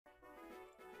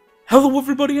Hello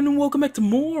everybody and welcome back to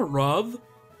more of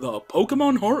the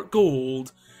Pokémon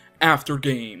HeartGold after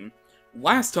game.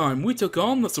 Last time we took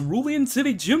on the Cerulean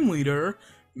City gym leader,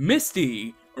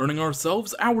 Misty, earning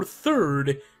ourselves our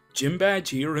third gym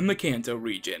badge here in the Kanto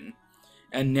region.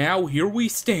 And now here we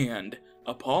stand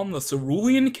upon the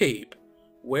Cerulean Cape,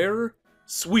 where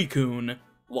Suicune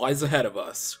lies ahead of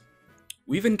us.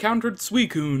 We've encountered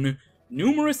Suicune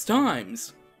numerous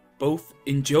times, both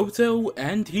in Johto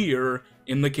and here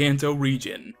in the Kanto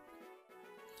region.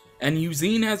 And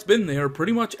Eugene has been there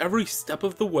pretty much every step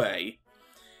of the way.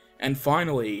 And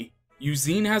finally,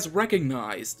 Eugene has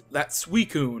recognized that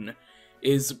Suicune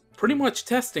is pretty much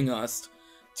testing us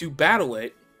to battle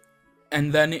it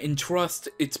and then entrust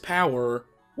its power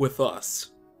with us.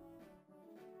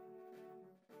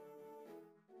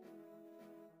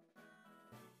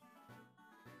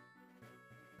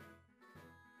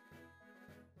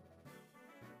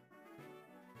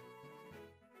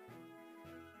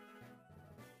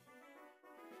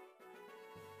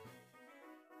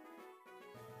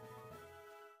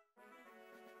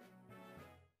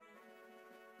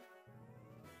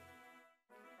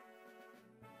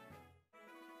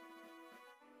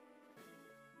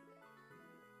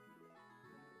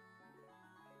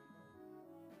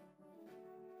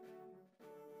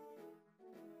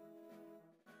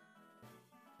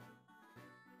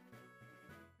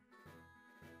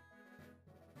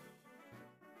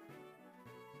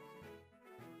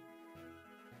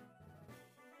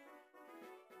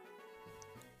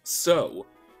 So,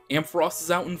 Ampharos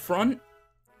is out in front,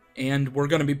 and we're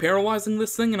going to be paralyzing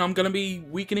this thing, and I'm going to be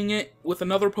weakening it with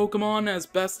another Pokemon as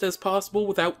best as possible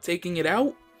without taking it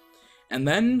out, and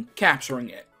then capturing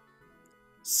it.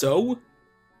 So,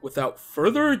 without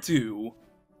further ado,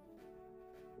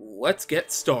 let's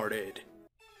get started.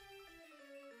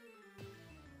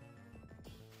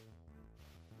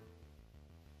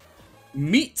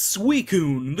 Meet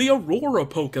Suicune, the Aurora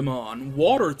Pokemon,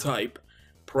 Water type.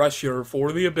 Pressure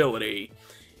for the ability.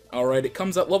 Alright, it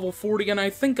comes at level 40, and I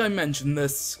think I mentioned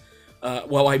this.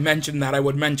 Well, I mentioned that I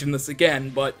would mention this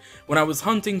again, but when I was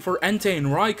hunting for Entei and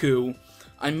Raikou,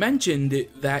 I mentioned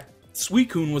that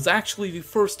Suicune was actually the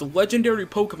first legendary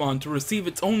Pokemon to receive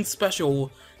its own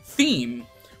special theme,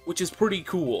 which is pretty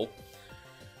cool.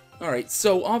 Alright,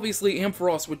 so obviously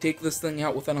Ampharos would take this thing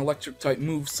out with an electric-type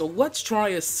move, so let's try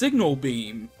a Signal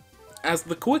Beam, as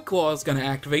the Quick Claw is going to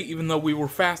activate even though we were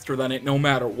faster than it no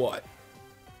matter what.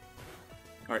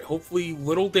 Alright, hopefully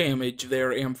little damage there,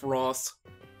 Ampharos.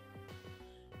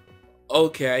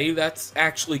 Okay, that's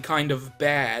actually kind of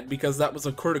bad, because that was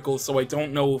a critical, so I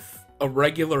don't know if a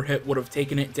regular hit would have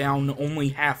taken it down only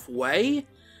halfway.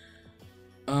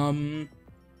 I'm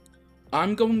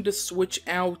going to switch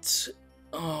out...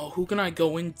 who can I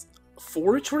go in?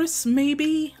 Fortress,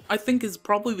 maybe? I think is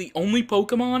probably the only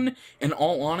Pokemon, in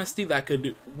all honesty, that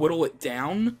could whittle it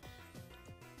down.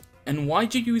 And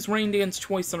why'd you use Rain Dance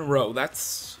twice in a row?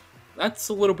 That's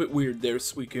a little bit weird there,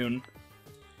 Suicune.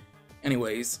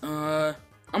 Anyways, I'm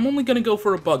only gonna go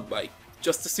for a Bug Bite,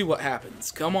 just to see what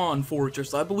happens. Come on,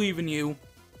 Fortress, I believe in you.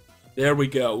 There we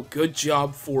go. Good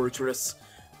job, Fortress.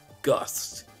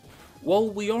 Gust.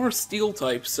 Well, we are Steel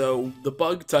type, so the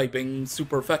Bug typing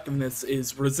super effectiveness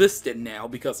is resisted now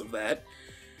because of that.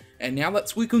 And now that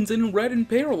Suicune's in red and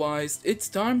paralyzed, it's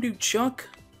time to chuck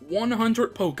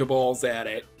 100 Pokeballs at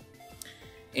it.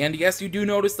 And yes, you do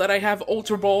notice that I have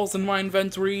Ultra Balls in my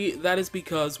inventory. That is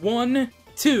because that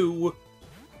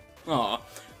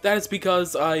is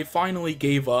because I finally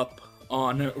gave up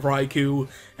on Raikou,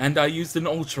 and I used an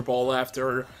Ultra Ball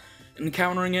after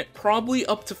encountering it probably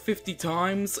up to 50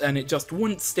 times, and it just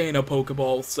wouldn't stay in a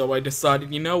Pokeball, so I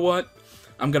decided, you know what,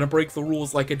 I'm gonna break the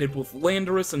rules like I did with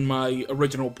Landorus in my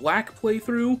original Black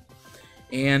playthrough,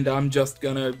 and I'm just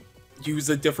gonna use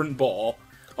a different ball.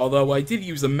 Although I did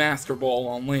use a Master Ball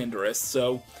on Landorus,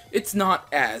 so it's not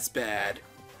as bad.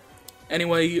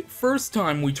 Anyway, first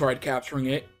time we tried capturing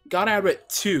it, got out at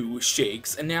 2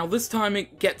 shakes, and now this time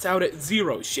it gets out at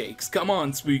 0 shakes. Come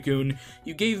on, Suicune,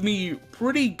 you gave me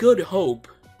pretty good hope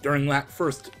during that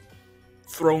first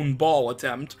thrown ball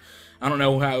attempt. I don't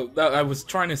know how, I was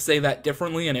trying to say that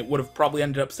differently, and it would have probably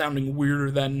ended up sounding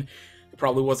weirder than it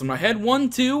probably was in my head. 1,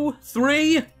 2,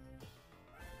 3...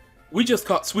 We just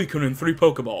caught Suicune in 3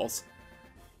 Pokeballs.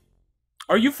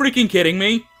 Are you freaking kidding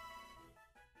me?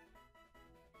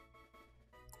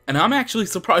 And I'm actually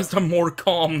surprised I'm more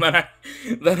calm than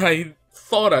I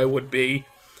thought I would be.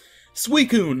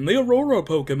 Suicune, the Aurora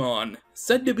Pokemon.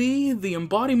 Said to be the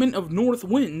embodiment of north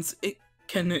winds, it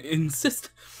can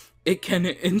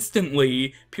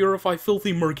instantly purify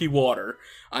filthy murky water.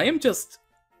 I am just...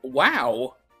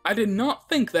 wow. I did not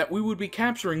think that we would be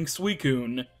capturing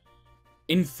Suicune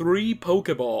in 3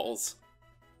 Pokeballs.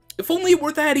 If only it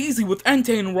were that easy with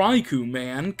Entei and Raikou,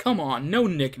 man. Come on, no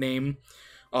nickname,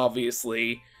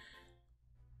 obviously.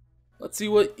 Let's see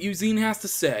what Eugene has to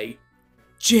say.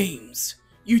 James,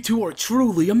 you two are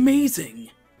truly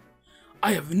amazing.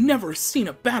 I have never seen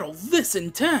a battle this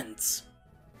intense.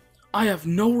 I have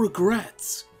no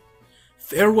regrets.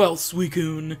 Farewell,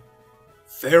 Suicune.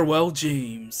 Farewell,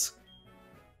 James.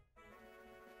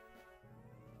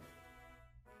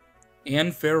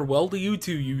 And farewell to you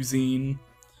too, Eugene.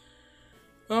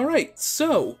 Alright,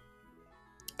 so,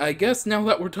 I guess now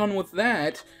that we're done with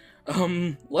that,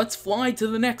 let's fly to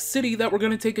the next city that we're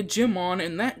gonna take a gym on,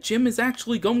 and that gym is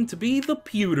actually going to be the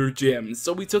Pewter Gym.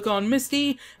 So we took on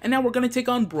Misty, and now we're gonna take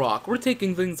on Brock. We're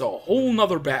taking things a whole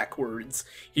nother backwards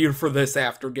here for this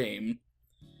after game.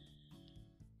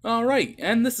 Alright,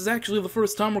 and this is actually the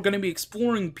first time we're going to be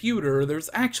exploring Pewter. There's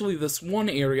actually this one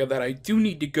area that I do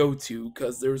need to go to,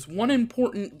 because there's one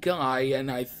important guy,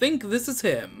 and I think this is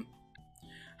him.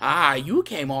 Ah, you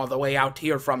came all the way out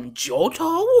here from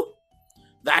Johto?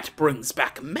 That brings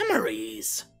back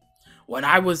memories. When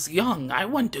I was young, I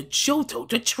went to Johto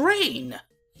to train.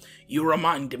 You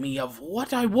remind me of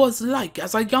what I was like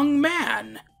as a young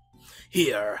man.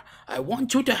 Here, I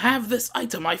want you to have this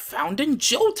item I found in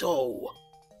Johto.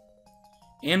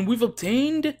 And we've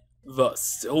obtained the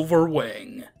Silver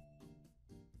Wing.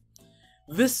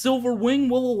 This Silver Wing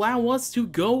will allow us to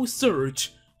go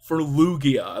search for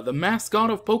Lugia, the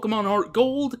mascot of Pokemon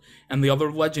HeartGold, and the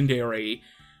other legendary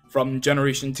from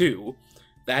Generation 2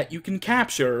 that you can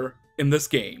capture in this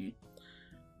game.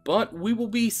 But we will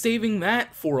be saving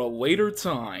that for a later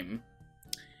time.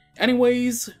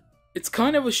 Anyways, it's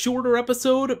kind of a shorter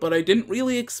episode, but I didn't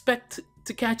really expect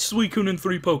to catch Suicune in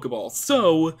 3 Pokeballs,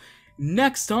 so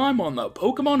next time on the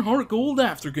Pokemon HeartGold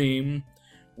aftergame,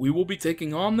 we will be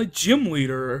taking on the gym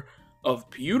leader of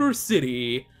Pewter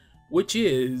City, which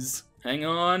is, hang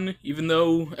on, even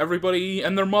though everybody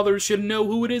and their mother should know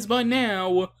who it is by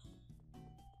now.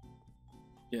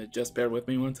 Yeah, just bear with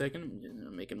me 1 second,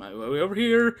 I'm making my way over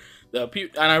here,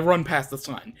 and I run past the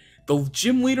sign. The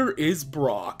gym leader is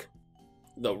Brock,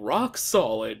 the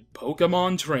rock-solid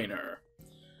Pokemon trainer.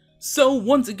 So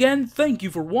once again, thank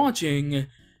you for watching,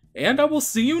 and I will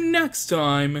see you next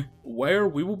time, where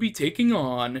we will be taking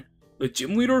on the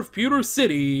gym leader of Pewter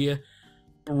City,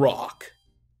 Brock.